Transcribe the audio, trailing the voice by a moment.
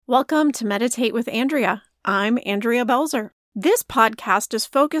Welcome to Meditate with Andrea. I'm Andrea Belzer. This podcast is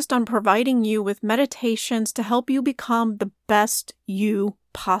focused on providing you with meditations to help you become the best you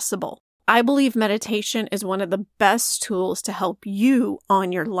possible. I believe meditation is one of the best tools to help you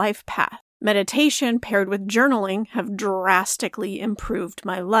on your life path. Meditation paired with journaling have drastically improved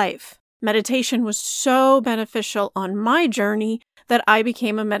my life. Meditation was so beneficial on my journey that I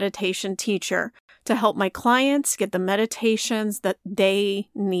became a meditation teacher to help my clients get the meditations that they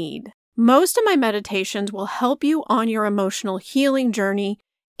need. Most of my meditations will help you on your emotional healing journey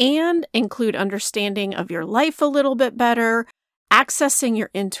and include understanding of your life a little bit better, accessing your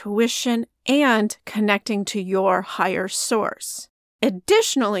intuition, and connecting to your higher source.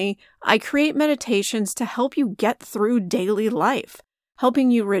 Additionally, I create meditations to help you get through daily life,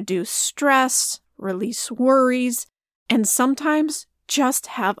 helping you reduce stress, release worries, and sometimes just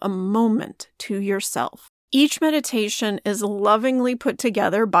have a moment to yourself. Each meditation is lovingly put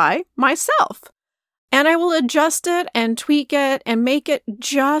together by myself, and I will adjust it and tweak it and make it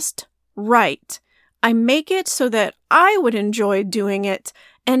just right. I make it so that I would enjoy doing it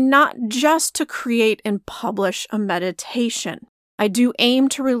and not just to create and publish a meditation. I do aim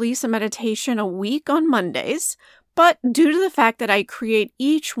to release a meditation a week on Mondays, but due to the fact that I create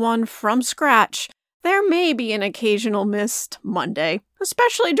each one from scratch, there may be an occasional missed Monday,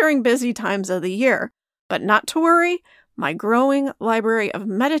 especially during busy times of the year. But not to worry, my growing library of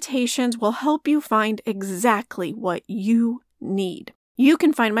meditations will help you find exactly what you need. You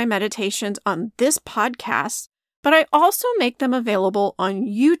can find my meditations on this podcast, but I also make them available on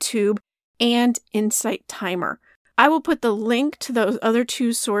YouTube and Insight Timer. I will put the link to those other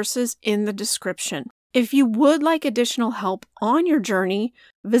two sources in the description. If you would like additional help on your journey,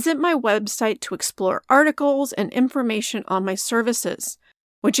 visit my website to explore articles and information on my services,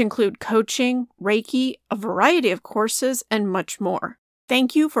 which include coaching, Reiki, a variety of courses, and much more.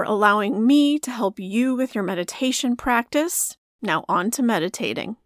 Thank you for allowing me to help you with your meditation practice. Now on to meditating.